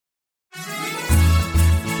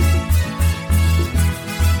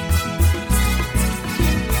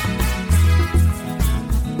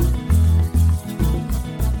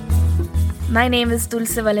My name is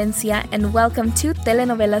Dulce Valencia, and welcome to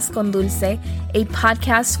Telenovelas con Dulce, a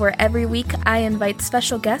podcast where every week I invite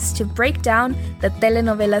special guests to break down the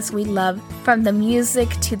telenovelas we love, from the music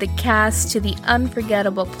to the cast to the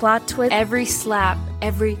unforgettable plot twist. Every slap,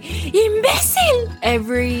 every imbécil,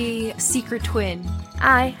 every secret twin.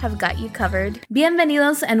 I have got you covered.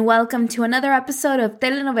 Bienvenidos and welcome to another episode of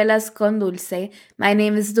Telenovelas con Dulce. My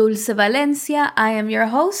name is Dulce Valencia. I am your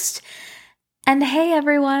host. And hey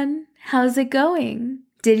everyone, how's it going?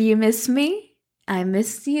 Did you miss me? I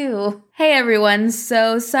missed you. Hey everyone,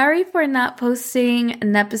 so sorry for not posting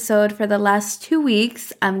an episode for the last 2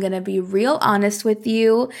 weeks. I'm gonna be real honest with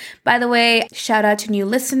you. By the way, shout out to new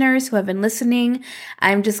listeners who have been listening.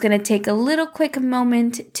 I'm just gonna take a little quick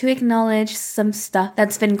moment to acknowledge some stuff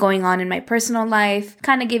that's been going on in my personal life,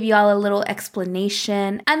 kind of give you all a little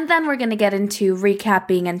explanation, and then we're gonna get into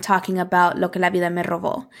recapping and talking about Lo que la vida me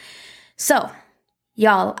robó. So,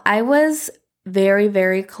 y'all, I was very,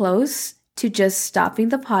 very close to just stopping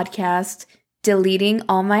the podcast, deleting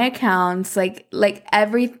all my accounts, like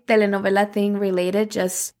every telenovela thing related,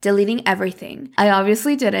 just deleting everything. I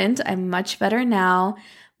obviously didn't. I'm much better now.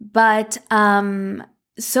 But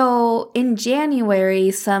so in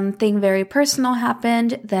January, something very personal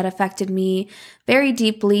happened that affected me very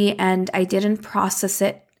deeply, and I didn't process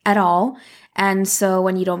it at all. And so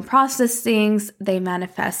when you don't process things, they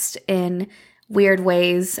manifest in weird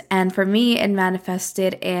ways. And for me, it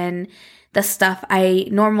manifested in the stuff I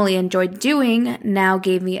normally enjoyed doing now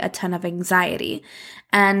gave me a ton of anxiety.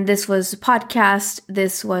 And this was podcast,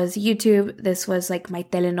 this was YouTube, this was like my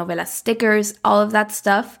telenovela stickers, all of that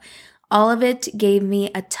stuff. All of it gave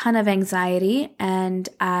me a ton of anxiety, and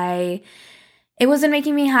it wasn't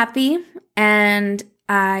making me happy. And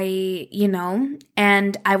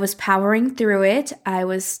I was powering through it. I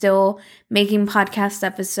was still making podcast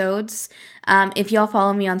episodes. If y'all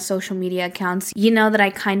follow me on social media accounts, you know that I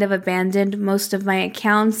kind of abandoned most of my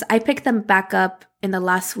accounts. I picked them back up in the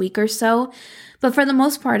last week or so, but for the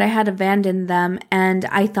most part, I had abandoned them, and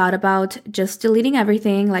I thought about just deleting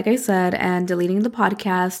everything, like I said, and deleting the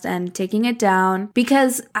podcast and taking it down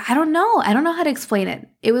because I don't know how to explain it.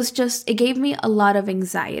 It gave me a lot of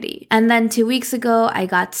anxiety. And then 2 weeks ago, I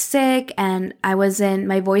got sick and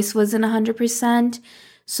my voice wasn't 100%.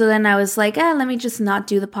 So then I was like, let me just not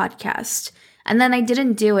do the podcast. And then I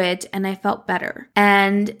didn't do it and I felt better.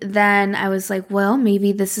 And then I was like, well,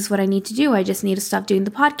 maybe this is what I need to do. I just need to stop doing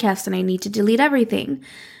the podcast and I need to delete everything.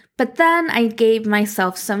 But then I gave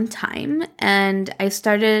myself some time and I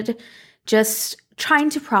started just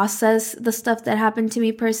trying to process the stuff that happened to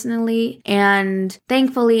me personally. And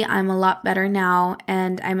thankfully, I'm a lot better now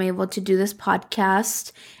and I'm able to do this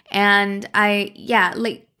podcast. And I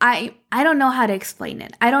don't know how to explain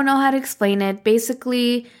it.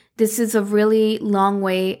 Basically, this is a really long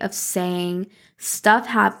way of saying stuff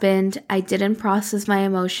happened. I didn't process my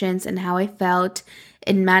emotions and how I felt.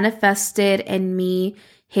 It manifested in me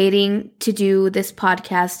hating to do this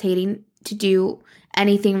podcast, hating to do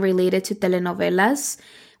anything related to telenovelas,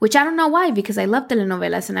 which I don't know why, because I love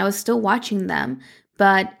telenovelas and I was still watching them.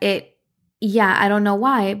 But I don't know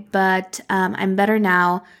why, but I'm better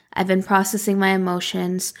now. I've been processing my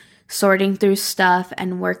emotions, sorting through stuff,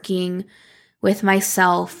 and working with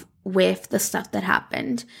myself with the stuff that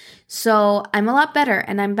happened. So I'm a lot better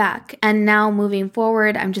and I'm back. And now moving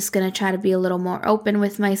forward, I'm just going to try to be a little more open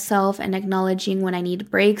with myself and acknowledging when I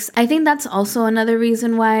need breaks. I think that's also another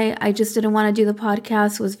reason why I just didn't want to do the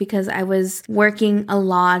podcast, was because I was working a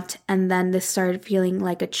lot and then this started feeling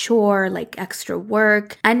like a chore, like extra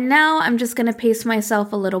work. And now I'm just going to pace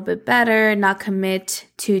myself a little bit better, not commit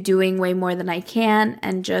to doing way more than I can,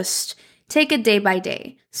 and just take it day by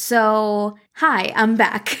day. So, hi, I'm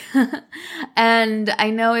back. And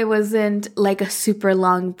I know it wasn't like a super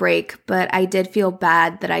long break, but I did feel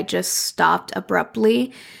bad that I just stopped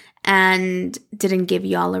abruptly and didn't give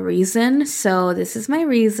y'all a reason. So this is my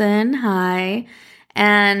reason. Hi.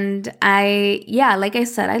 And like I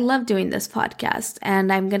said, I love doing this podcast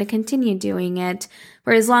and I'm going to continue doing it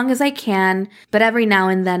for as long as I can. But every now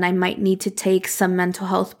and then I might need to take some mental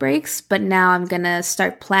health breaks. But now I'm going to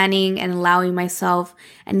start planning and allowing myself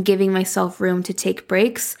and giving myself room to take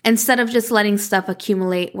breaks instead of just letting stuff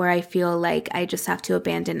accumulate where I feel like I just have to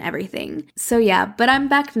abandon everything. So yeah, but I'm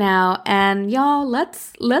back now, and y'all,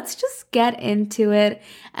 let's just get into it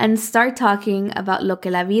and start talking about Lo que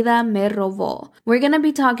la vida me robó. We're going to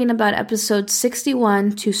be talking about episodes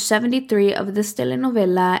 61 to 73 of this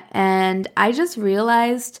telenovela, and I just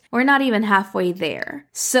realized we're not even halfway there.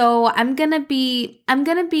 So I'm going to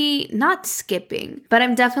be not skipping, but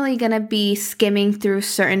I'm definitely going to be skimming through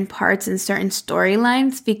certain parts and certain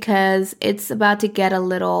storylines because it's about to get a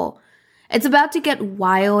little It's about to get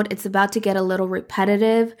wild. It's about to get a little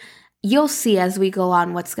repetitive. You'll see as we go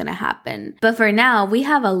on what's going to happen. But for now, we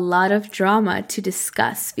have a lot of drama to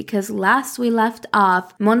discuss because last we left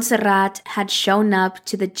off, Montserrat had shown up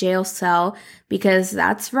to the jail cell because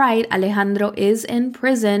that's right, Alejandro is in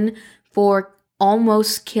prison for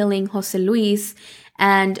almost killing Jose Luis,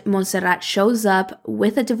 and Montserrat shows up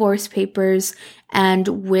with the divorce papers and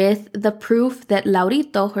with the proof that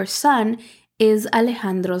Laurito, her son, is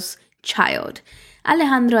Alejandro's child.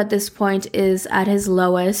 Alejandro at this point is at his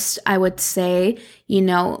lowest, I would say.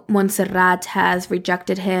 Montserrat has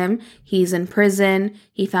rejected him. He's in prison.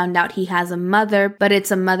 He found out he has a mother, but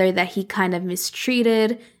it's a mother that he kind of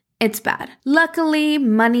mistreated. It's bad. Luckily,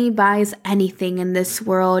 money buys anything in this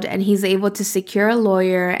world, and he's able to secure a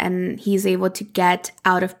lawyer and he's able to get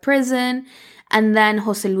out of prison. And then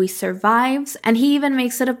Jose Luis survives, and he even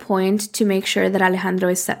makes it a point to make sure that Alejandro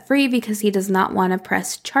is set free because he does not want to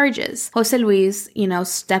press charges. Jose Luis,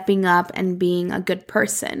 stepping up and being a good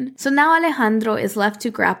person. So now Alejandro is left to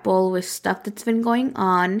grapple with stuff that's been going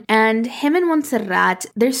on, and him and Montserrat,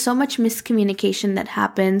 there's so much miscommunication that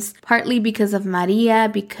happens, partly because of Maria,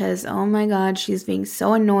 because, oh my God, she's being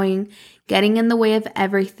so annoying, getting in the way of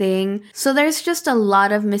everything. So there's just a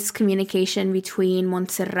lot of miscommunication between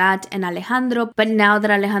Montserrat and Alejandro. But now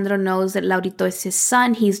that Alejandro knows that Laurito is his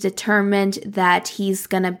son, he's determined that he's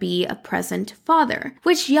gonna be a present father.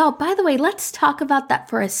 Which, y'all, by the way, let's talk about that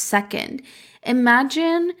for a second.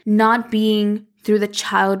 Imagine not being through the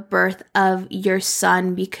childbirth of your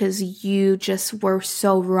son because you just were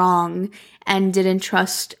so wrong and didn't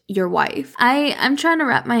trust your wife. I'm trying to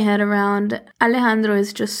wrap my head around. Alejandro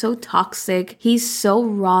is just so toxic. He's so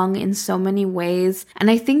wrong in so many ways. And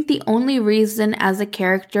I think the only reason as a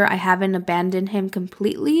character I haven't abandoned him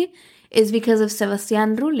completely is because of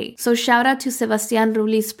Sebastián Rulli. So shout out to Sebastián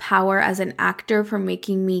Rulli's power as an actor for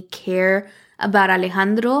making me care about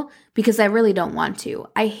Alejandro, because I really don't want to.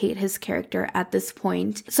 I hate his character at this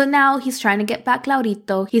point. So now he's trying to get back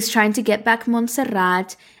Laurito, he's trying to get back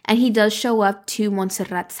Montserrat, and he does show up to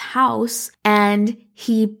Montserrat's house, and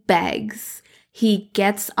he begs. He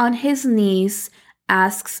gets on his knees,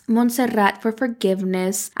 asks Montserrat for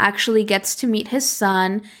forgiveness, actually gets to meet his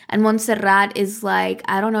son, and Montserrat is like,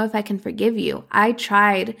 I don't know if I can forgive you. I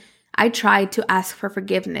tried to ask for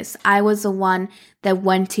forgiveness. I was the one that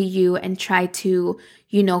went to you and tried to,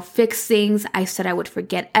 fix things. I said I would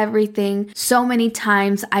forget everything. So many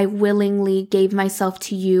times I willingly gave myself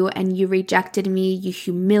to you and you rejected me. You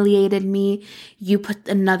humiliated me. You put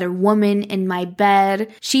another woman in my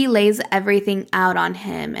bed. She lays everything out on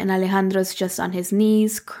him, and Alejandro's just on his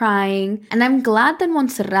knees crying. And I'm glad that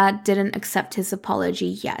Montserrat didn't accept his apology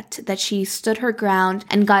yet, that she stood her ground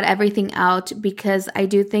and got everything out, because I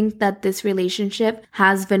do think that this relationship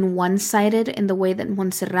has been one-sided in the way that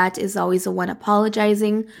Montserrat is always the one apologizing,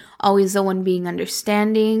 always the one being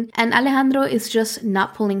understanding, and Alejandro is just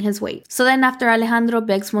not pulling his weight. So then after Alejandro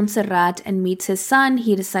begs Montserrat and meets his son,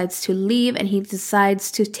 he decides to leave and he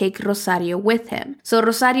decides to take Rosario with him. So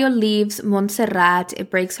Rosario leaves Montserrat. It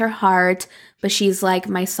breaks her heart, but she's like,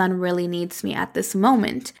 my son really needs me at this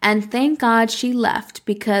moment. And thank God she left,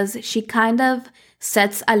 because she kind of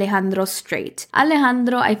sets Alejandro straight.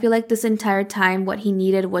 Alejandro, I feel like this entire time, what he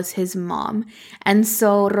needed was his mom. And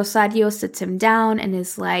so Rosario sits him down and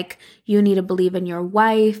is like, you need to believe in your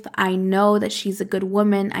wife. I know that she's a good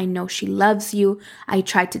woman. I know she loves you. I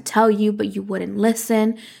tried to tell you, but you wouldn't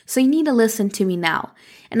listen. So you need to listen to me now.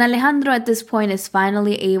 And Alejandro at this point is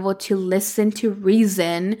finally able to listen to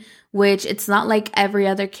reason, which it's not like every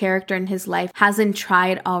other character in his life hasn't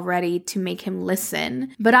tried already to make him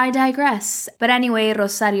listen. But I digress. But anyway,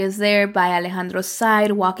 Rosario is there by Alejandro's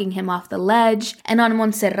side, walking him off the ledge. And on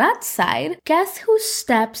Montserrat's side, guess who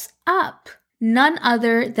steps up? None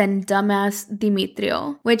other than dumbass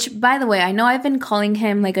Demetrio. Which, by the way, I know I've been calling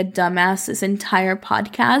him like a dumbass this entire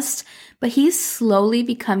podcast, but he's slowly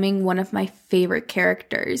becoming one of my favorite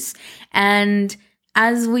characters. And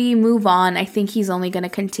as we move on, I think he's only going to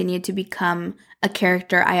continue to become a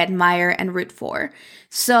character I admire and root for.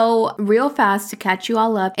 So real fast to catch you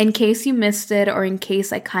all up, in case you missed it or in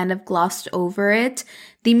case I kind of glossed over it,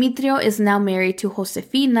 Demetrio is now married to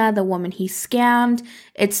Josefina, the woman he scammed.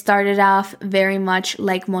 It started off very much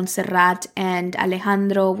like Montserrat and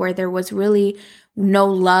Alejandro, where there was really no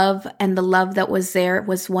love, and the love that was there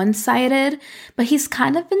was one-sided, but he's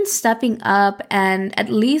kind of been stepping up, and at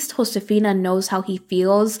least Josefina knows how he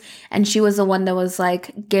feels, and she was the one that was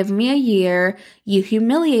like, give me a year, you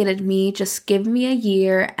humiliated me, just give me a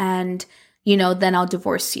year, and then I'll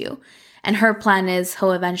divorce you. And her plan is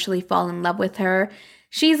he'll eventually fall in love with her.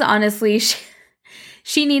 She's honestly,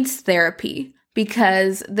 she needs therapy.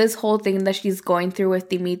 because this whole thing that she's going through with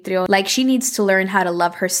Demetrio, like she needs to learn how to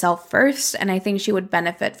love herself first, and I think she would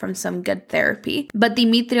benefit from some good therapy. But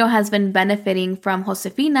Demetrio has been benefiting from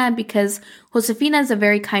Josefina because Josefina is a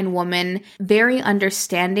very kind woman, very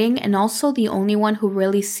understanding, and also the only one who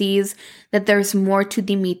really sees that there's more to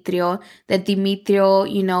Demetrio, that Demetrio,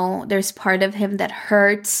 you know, there's part of him that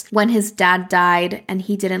hurts. When his dad died and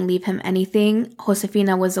he didn't leave him anything,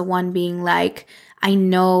 Josefina was the one being like, I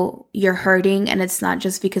know you're hurting and it's not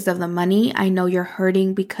just because of the money. I know you're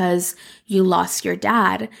hurting because you lost your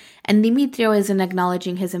dad. And Demetrio isn't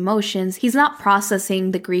acknowledging his emotions. He's not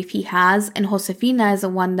processing the grief he has. And Josefina is the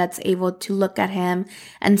one that's able to look at him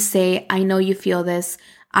and say, I know you feel this.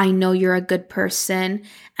 I know you're a good person.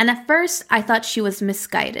 And at first, I thought she was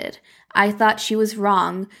misguided. I thought she was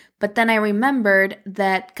wrong. But then I remembered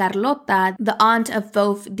that Carlota, the aunt of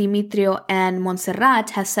both Demetrio and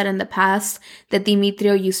Montserrat, has said in the past that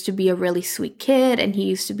Demetrio used to be a really sweet kid and he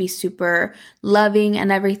used to be super loving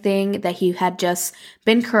and everything, that he had just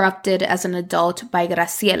been corrupted as an adult by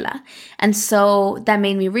Graciela. And so that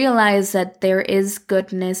made me realize that there is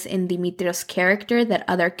goodness in Demetrio's character that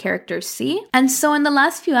other characters see. And so in the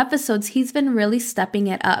last few episodes, he's been really stepping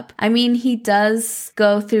it up. I mean, he does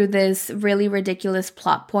go through this really ridiculous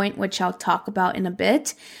plot point, which I'll talk about in a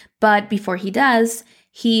bit. But before he does,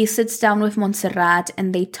 he sits down with Montserrat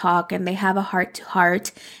and they talk and they have a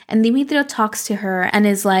heart-to-heart. And Demetrio talks to her and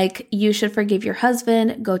is like, you should forgive your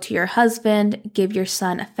husband, go to your husband, give your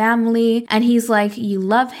son a family. And he's like, you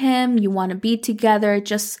love him, you want to be together,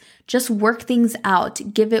 just work things out,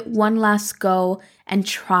 give it one last go and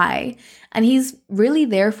try. And he's really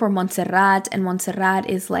there for Montserrat, and Montserrat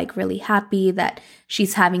is like really happy that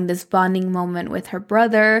she's having this bonding moment with her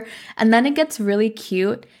brother. And then it gets really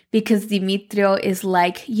cute because Demetrio is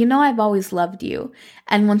like, you know, I've always loved you.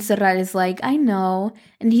 And Montserrat is like, I know.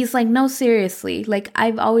 And he's like, no, seriously, like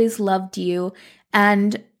I've always loved you.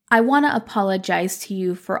 And I want to apologize to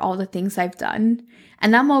you for all the things I've done.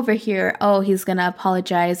 And I'm over here, oh, he's going to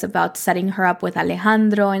apologize about setting her up with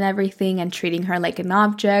Alejandro and everything and treating her like an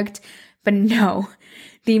object. But no,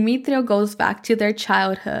 Demetrio goes back to their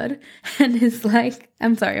childhood and is like,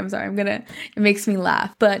 it makes me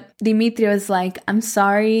laugh. But Demetrio is like, I'm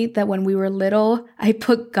sorry that when we were little, I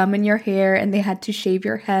put gum in your hair and they had to shave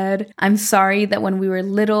your head. I'm sorry that when we were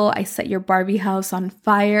little, I set your Barbie house on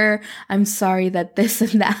fire. I'm sorry that this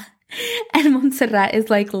and that. And Montserrat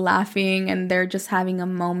is like laughing and they're just having a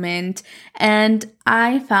moment. And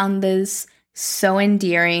I found this so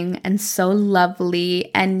endearing and so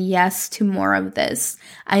lovely, and yes to more of this.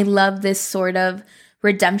 I love this sort of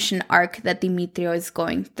redemption arc that Demetrio is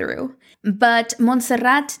going through. But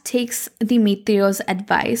Montserrat takes Demetrio's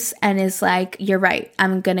advice and is like, you're right,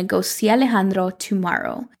 I'm gonna go see Alejandro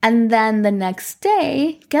tomorrow. And then the next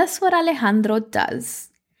day, guess what Alejandro does?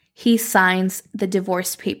 He signs the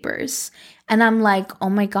divorce papers. And I'm like, oh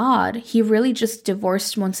my God, he really just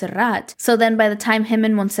divorced Montserrat. So then by the time him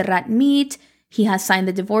and Montserrat meet, he has signed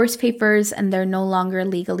the divorce papers and they're no longer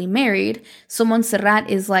legally married. So Montserrat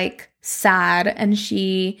is like sad and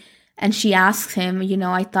she asks him, you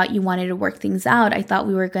know, I thought you wanted to work things out. I thought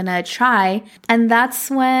we were gonna try. And that's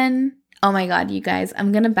when, oh my God, you guys,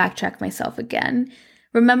 I'm gonna backtrack myself again.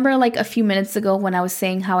 Remember like a few minutes ago when I was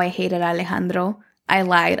saying how I hated Alejandro? I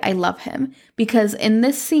lied. I love him. Because in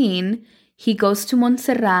this scene, he goes to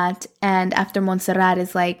Montserrat, and after Montserrat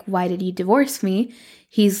is like, why did you divorce me?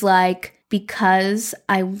 He's like, because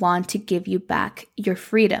I want to give you back your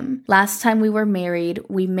freedom. Last time we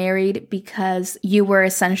married because you were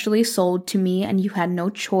essentially sold to me and you had no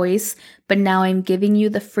choice, but now I'm giving you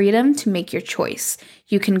the freedom to make your choice.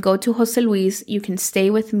 You can go to Jose Luis, you can stay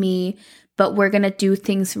with me, but we're gonna do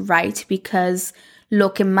things right because lo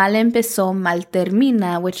que mal empezó, mal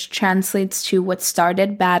termina, which translates to what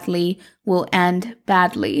started badly will end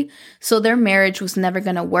badly. So their marriage was never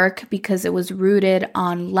going to work because it was rooted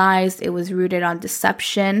on lies. It was rooted on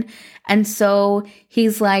deception. And so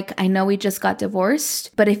he's like, I know we just got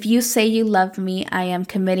divorced, but if you say you love me, I am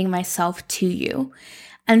committing myself to you.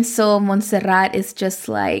 And so Montserrat is just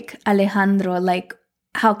like, Alejandro, like,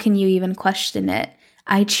 how can you even question it?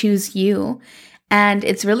 I choose you. And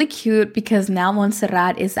it's really cute because now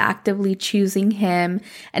Montserrat is actively choosing him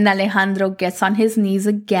and Alejandro gets on his knees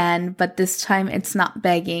again, but this time it's not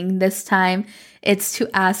begging. This time it's to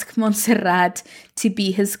ask Montserrat to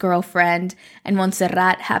be his girlfriend, and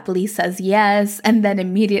Montserrat happily says yes, and then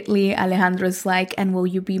immediately Alejandro's like, and will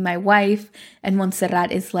you be my wife? And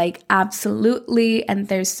Montserrat is like, absolutely, and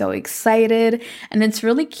they're so excited. And it's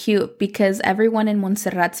really cute because everyone in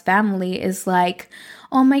Montserrat's family is like,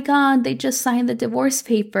 oh my God, they just signed the divorce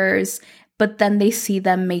papers. but then they see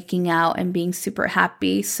them making out and being super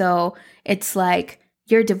happy. So it's like,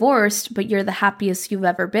 you're divorced, but you're the happiest you've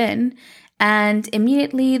ever been. And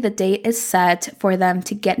immediately the date is set for them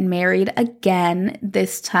to get married again.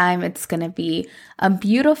 This time it's going to be a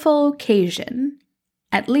beautiful occasion.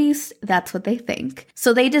 At least that's what they think.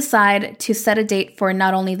 So they decide to set a date for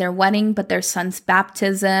not only their wedding, but their son's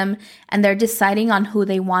baptism. And they're deciding on who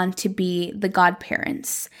they want to be the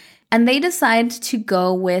godparents. And they decide to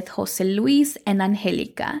go with José Luis and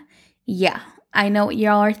Angelica. Yeah, I know what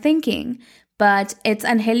y'all are thinking. But it's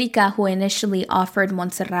Angelica who initially offered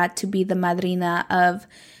Montserrat to be the madrina of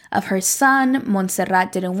her son.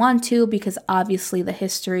 Montserrat didn't want to because obviously the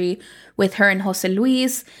history with her and José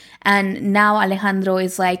Luis. And now Alejandro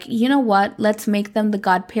is like, you know what? Let's make them the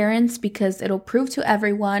godparents because it'll prove to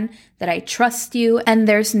everyone that I trust you and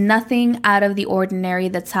there's nothing out of the ordinary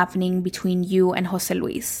that's happening between you and José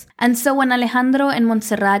Luis. And so when Alejandro and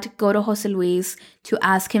Montserrat go to José Luis to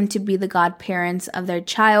ask him to be the godparents of their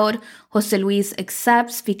child, José Luis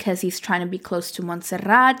accepts because he's trying to be close to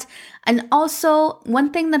Montserrat. And also,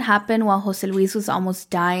 one thing that happened while José Luis was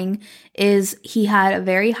almost dying is he had a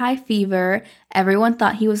very high fever. Everyone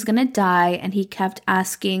thought he was going to die, and he kept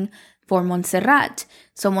asking for Montserrat.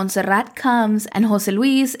 So Montserrat comes, and José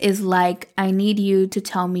Luis is like, I need you to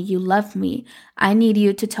tell me you love me. I need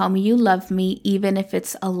you to tell me you love me, even if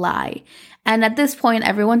it's a lie. And at this point,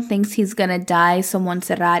 everyone thinks he's gonna die. So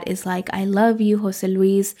Montserrat is like, I love you, José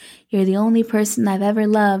Luis. You're the only person I've ever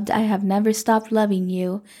loved. I have never stopped loving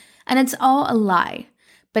you. And it's all a lie.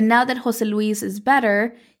 But now that José Luis is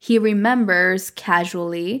better, he remembers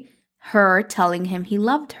casually her telling him he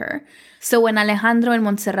loved her. So when Alejandro and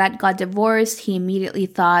Montserrat got divorced, he immediately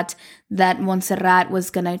thought that Montserrat was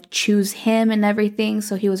gonna choose him and everything.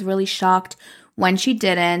 So he was really shocked when she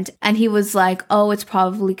didn't. And he was like, oh, it's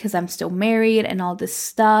probably because I'm still married and all this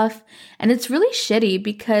stuff. And it's really shitty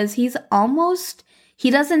because he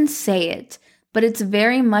doesn't say it, but it's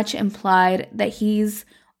very much implied that he's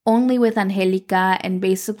only with Angelica and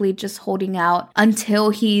basically just holding out until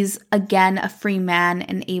he's again a free man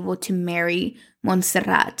and able to marry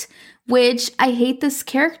Montserrat. Which I hate this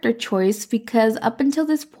character choice because up until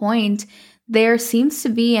this point, there seems to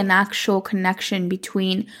be an actual connection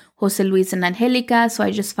between José Luis and Angelica, so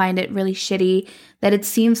I just find it really shitty that it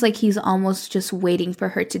seems like he's almost just waiting for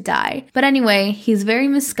her to die. But anyway, he's very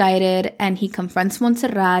misguided and he confronts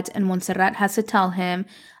Montserrat, and Montserrat has to tell him,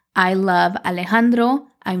 I love Alejandro,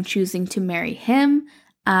 I'm choosing to marry him,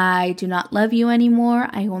 I do not love you anymore,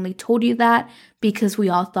 I only told you that because we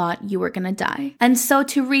all thought you were gonna die. And so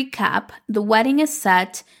to recap, the wedding is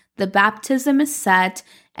set, the baptism is set,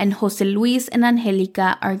 and José Luis and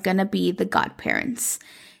Angelica are gonna be the godparents.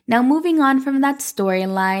 Now moving on from that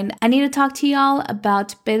storyline, I need to talk to y'all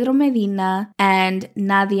about Pedro Medina and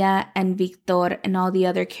Nadia and Victor and all the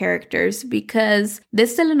other characters because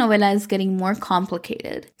this telenovela is getting more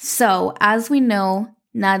complicated. So as we know,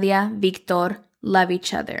 Nadia, Victor love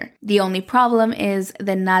each other. The only problem is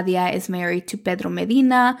that Nadia is married to Pedro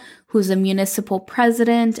Medina, who's a municipal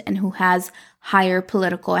president and who has higher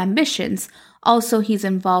political ambitions. Also, he's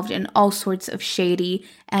involved in all sorts of shady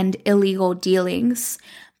and illegal dealings.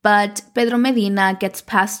 But Pedro Medina gets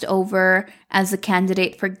passed over as a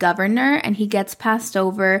candidate for governor, and he gets passed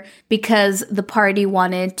over because the party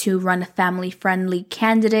wanted to run a family-friendly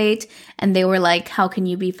candidate, and they were like, how can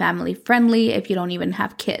you be family-friendly if you don't even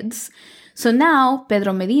have kids? So now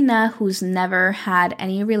Pedro Medina, who's never had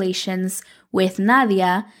any relations with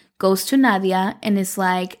Nadia, goes to Nadia and is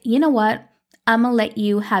like, you know what? I'm gonna let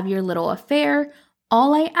you have your little affair.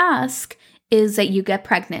 All I ask is that you get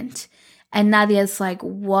pregnant. And Nadia's like,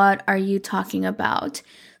 what are you talking about?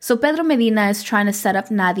 So Pedro Medina is trying to set up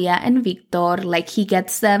Nadia and Victor, like he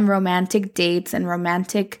gets them romantic dates and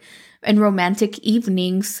romantic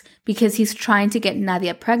evenings because he's trying to get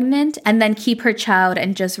Nadia pregnant and then keep her child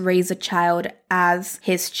and just raise a child as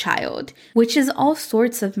his child, which is all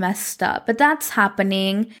sorts of messed up. But that's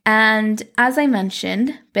happening. And as I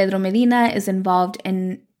mentioned, Pedro Medina is involved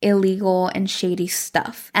in illegal and shady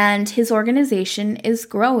stuff. And his organization is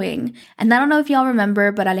growing. And I don't know if y'all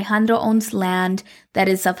remember, but Alejandro owns land that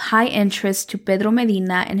is of high interest to Pedro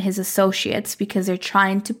Medina and his associates because they're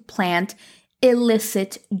trying to plant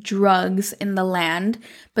illicit drugs in the land,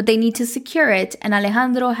 but they need to secure it. And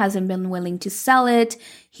Alejandro hasn't been willing to sell it.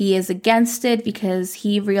 He is against it because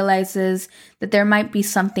he realizes that there might be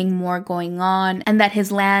something more going on and that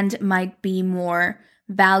his land might be more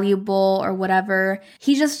valuable or whatever.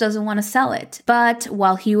 He just doesn't want to sell it. But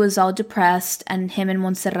while he was all depressed and him and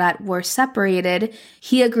Montserrat were separated,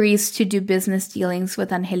 he agrees to do business dealings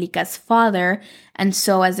with Angelica's father. And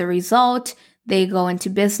so as a result, they go into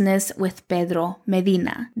business with Pedro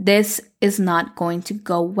Medina. This is not going to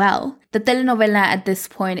go well. The telenovela at this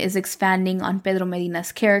point is expanding on Pedro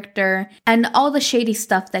Medina's character and all the shady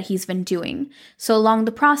stuff that he's been doing. So along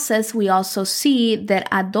the process, we also see that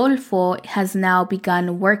Adolfo has now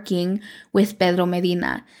begun working with Pedro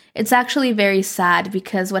Medina. It's actually very sad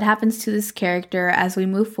because what happens to this character as we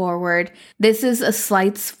move forward, this is a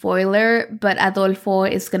slight spoiler, but Adolfo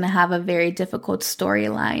is going to have a very difficult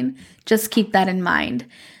storyline. Just keep that in mind.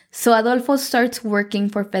 So Adolfo starts working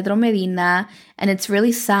for Pedro Medina, and it's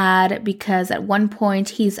really sad because at one point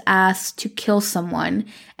he's asked to kill someone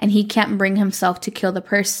and he can't bring himself to kill the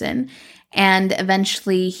person. And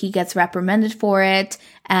eventually he gets reprimanded for it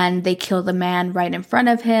and they kill the man right in front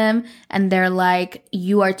of him. And they're like,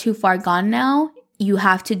 you are too far gone now. You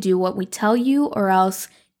have to do what we tell you or else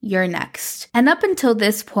you're next. And up until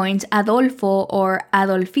this point, Adolfo, or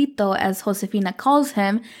Adolfito as Josefina calls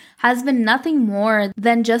him, has been nothing more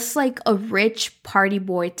than just like a rich party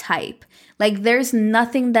boy type. Like there's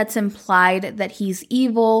nothing that's implied that he's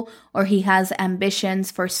evil or he has ambitions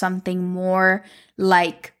for something more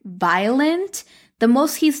like violent. The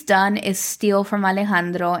most he's done is steal from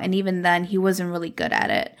Alejandro, and even then he wasn't really good at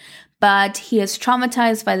it. But he is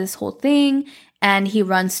traumatized by this whole thing and he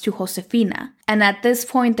runs to Josefina. And at this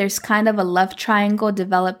point, there's kind of a love triangle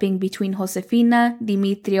developing between Josefina,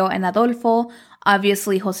 Dimitrio, and Adolfo.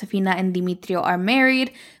 Obviously, Josefina and Dimitrio are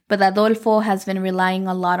married, but Adolfo has been relying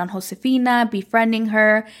a lot on Josefina, befriending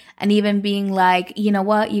her, and even being like, you know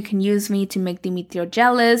what, you can use me to make Dimitrio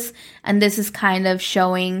jealous. And this is kind of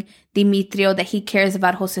showing Dimitrio that he cares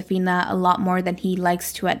about Josefina a lot more than he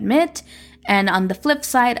likes to admit. And on the flip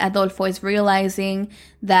side, Adolfo is realizing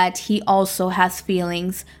that he also has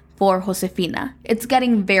feelings for Josefina. It's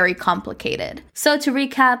getting very complicated. So to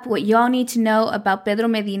recap, what y'all need to know about Pedro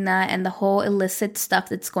Medina and the whole illicit stuff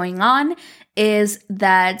that's going on is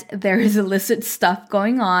that there is illicit stuff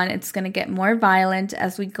going on. It's going to get more violent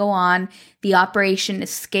as we go on. The operation is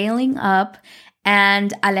scaling up.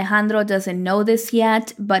 And Alejandro doesn't know this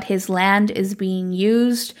yet, but his land is being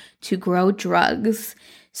used to grow drugs.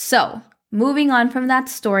 So moving on from that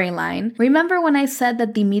storyline, remember when I said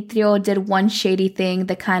that Dimitrio did one shady thing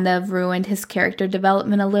that kind of ruined his character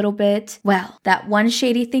development a little bit? Well, that one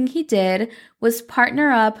shady thing he did was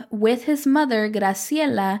partner up with his mother,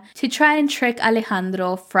 Graciela, to try and trick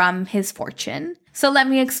Alejandro from his fortune. So let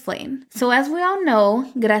me explain. So as we all know,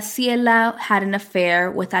 Graciela had an affair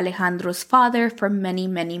with Alejandro's father for many,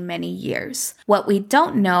 many, many years. What we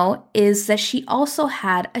don't know is that she also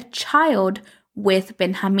had a child with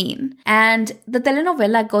Benjamin. And the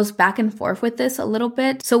telenovela goes back and forth with this a little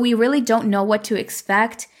bit, so we really don't know what to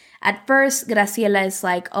expect. At first, Graciela is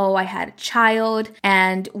like, oh, I had a child,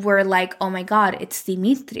 and we're like, oh my god, it's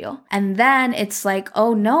Dimitrio. And then it's like,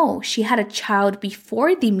 oh no, she had a child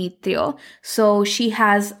before Dimitrio, so she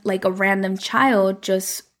has like a random child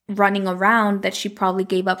just running around that she probably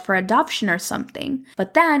gave up for adoption or something.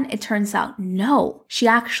 But then it turns out, no, she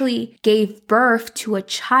actually gave birth to a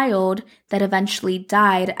child that eventually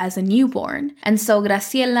died as a newborn. And so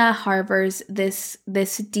Graciela harbors this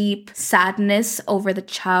deep sadness over the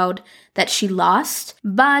child that she lost.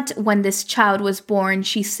 But when this child was born,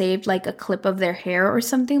 she saved like a clip of their hair or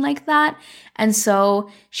something like that. And so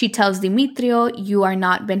she tells Dimitrio, you are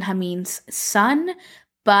not Benjamin's son,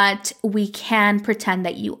 but we can pretend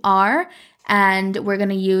that you are, and we're going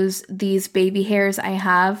to use these baby hairs I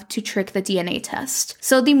have to trick the DNA test.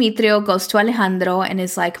 So Dimitrio goes to Alejandro and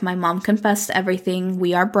is like, my mom confessed everything.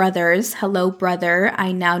 We are brothers. Hello, brother.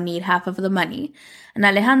 I now need half of the money. And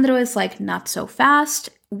Alejandro is like, not so fast.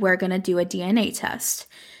 We're going to do a DNA test.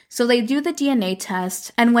 So they do the DNA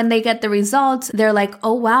test, and when they get the results, they're like,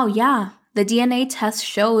 oh wow, yeah. The DNA test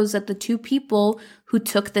shows that the two people who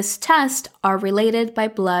took this test are related by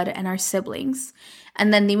blood and are siblings.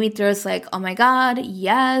 And then Dimitrio's like, oh my god,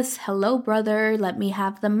 yes, hello brother, let me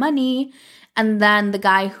have the money. And then the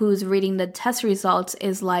guy who's reading the test results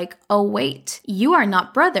is like, oh wait, you are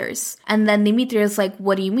not brothers. And then Dimitrio's like,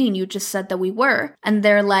 what do you mean? You just said that we were. And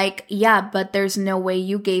they're like, yeah, but there's no way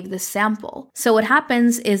you gave the sample. So what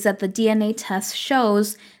happens is that the DNA test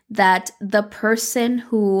shows that the person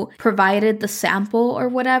who provided the sample or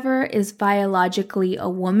whatever is biologically a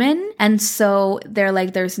woman. And so they're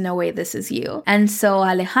like, there's no way this is you. And so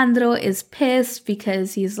Alejandro is pissed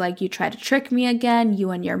because he's like, you tried to trick me again,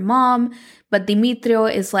 you and your mom. But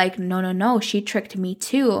Dimitrio is like, no, she tricked me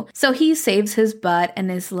too. So he saves his butt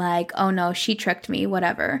and is like, oh no, she tricked me,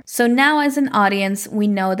 whatever. So now as an audience, we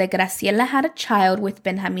know that Graciela had a child with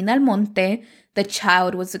Benjamin Almonte. The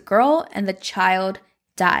child was a girl and the child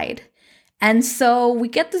died. And so we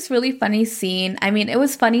get this really funny scene. I mean, it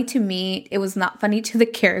was funny to me. It was not funny to the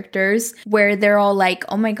characters, where they're all like,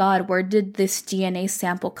 oh my God, where did this DNA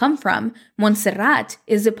sample come from? Montserrat,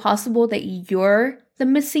 is it possible that you're the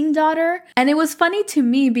missing daughter? And it was funny to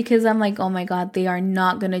me because I'm like, oh my God, they are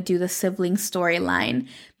not going to do the sibling storyline.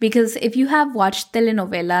 Because if you have watched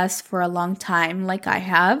telenovelas for a long time, like I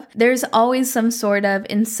have, there's always some sort of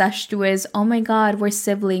incestuous, oh my God, we're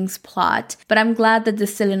siblings plot. But I'm glad that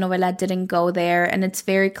this telenovela didn't go there. And it's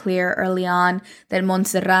very clear early on that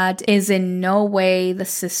Montserrat is in no way the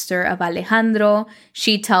sister of Alejandro.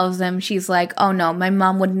 She tells him, she's like, oh no, my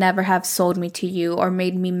mom would never have sold me to you or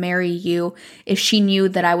made me marry you if she knew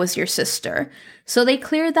that I was your sister. So they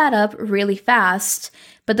cleared that up really fast.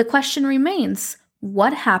 But the question remains,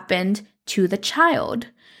 what happened to the child?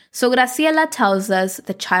 So Graciela tells us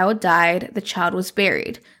the child died, the child was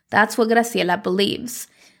buried. That's what Graciela believes.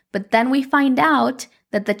 But then we find out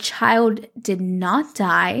that the child did not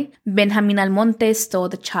die. Benjamin Almonte stole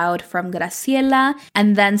the child from Graciela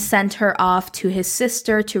and then sent her off to his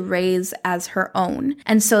sister to raise as her own.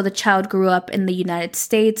 And so the child grew up in the United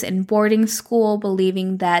States in boarding school,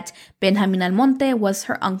 believing that Benjamin Almonte was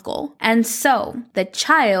her uncle. And so the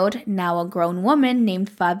child, now a grown woman named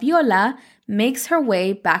Fabiola, makes her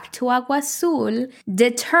way back to Agua Azul,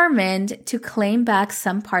 determined to claim back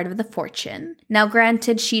some part of the fortune. Now,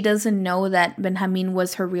 granted, she doesn't know that Benjamin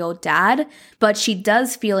was her real dad, but she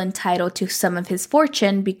does feel entitled to some of his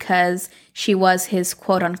fortune because she was his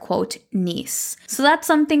quote-unquote niece. So that's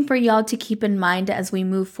something for y'all to keep in mind as we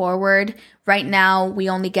move forward. Right now, we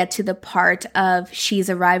only get to the part of she's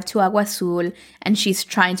arrived to Agua Azul and she's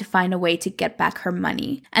trying to find a way to get back her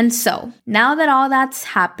money. And so, now that all that's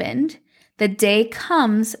happened, the day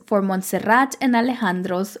comes for Montserrat and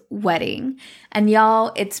Alejandro's wedding. And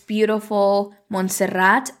y'all, it's beautiful.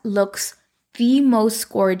 Montserrat looks the most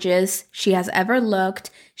gorgeous she has ever looked.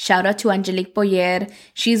 Shout out to Angelique Boyer.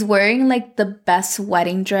 She's wearing like the best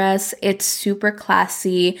wedding dress. It's super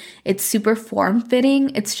classy. It's super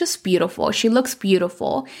form-fitting. It's just beautiful. She looks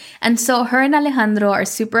beautiful. And so her and Alejandro are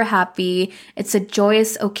super happy. It's a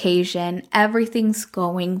joyous occasion. Everything's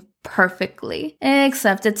going perfectly.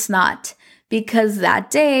 Except it's not. Because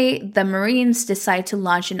that day, the Marines decide to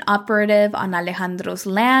launch an operative on Alejandro's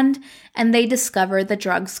land and they discover the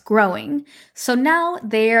drugs growing. So now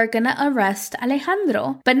they are gonna arrest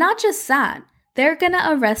Alejandro. But not just that. They're gonna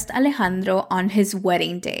arrest Alejandro on his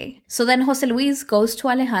wedding day. So then Jose Luis goes to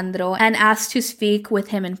Alejandro and asks to speak with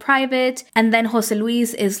him in private. And then Jose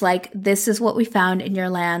Luis is like, this is what we found in your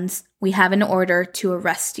lands. We have an order to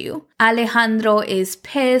arrest you. Alejandro is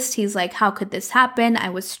pissed. He's like, how could this happen? I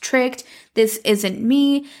was tricked. This isn't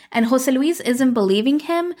me. And Jose Luis isn't believing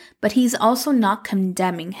him, but he's also not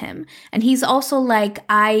condemning him. And he's also like,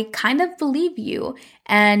 I kind of believe you.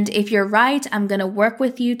 And if you're right, I'm going to work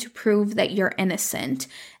with you to prove that you're innocent.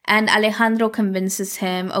 And Alejandro convinces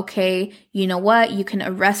him, okay, you know what? You can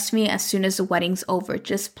arrest me as soon as the wedding's over.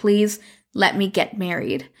 Just please let me get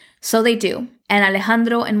married. So they do. And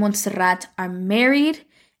Alejandro and Montserrat are married.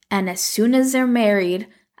 And as soon as they're married,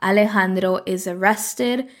 Alejandro is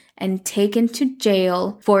arrested and taken to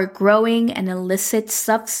jail for growing an illicit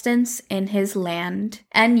substance in his land.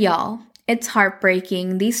 And y'all, it's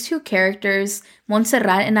heartbreaking. These two characters,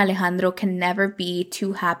 Montserrat and Alejandro, can never be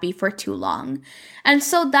too happy for too long. And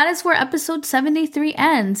so that is where episode 73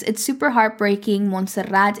 ends. It's super heartbreaking.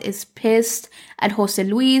 Montserrat is pissed at Jose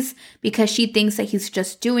Luis because she thinks that he's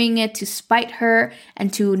just doing it to spite her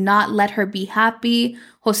and to not let her be happy.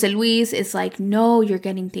 Jose Luis is like, no, you're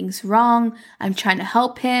getting things wrong. I'm trying to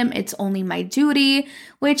help him. It's only my duty,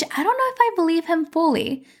 which I don't know if I believe him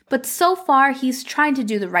fully. But so far, he's trying to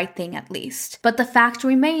do the right thing at least. But the fact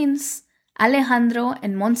remains, Alejandro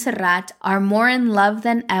and Montserrat are more in love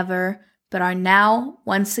than ever, but are now,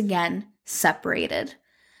 once again, separated.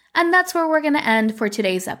 And that's where we're going to end for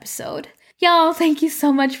today's episode. Y'all, thank you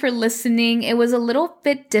so much for listening. It was a little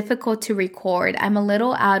bit difficult to record. I'm a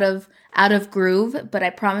little out of groove, but I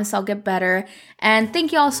promise I'll get better. And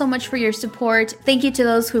thank you all so much for your support. Thank you to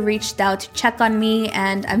those who reached out to check on me,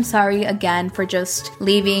 and I'm sorry again for just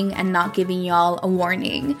leaving and not giving y'all a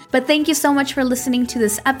warning. But thank you so much for listening to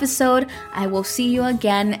this episode. I will see you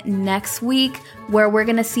again next week, where we're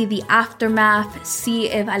gonna see the aftermath, see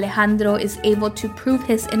if Alejandro is able to prove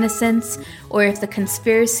his innocence or if the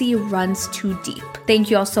conspiracy runs too deep. Thank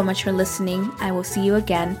you all so much for listening. I will see you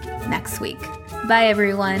again next week. Bye,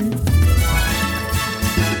 everyone.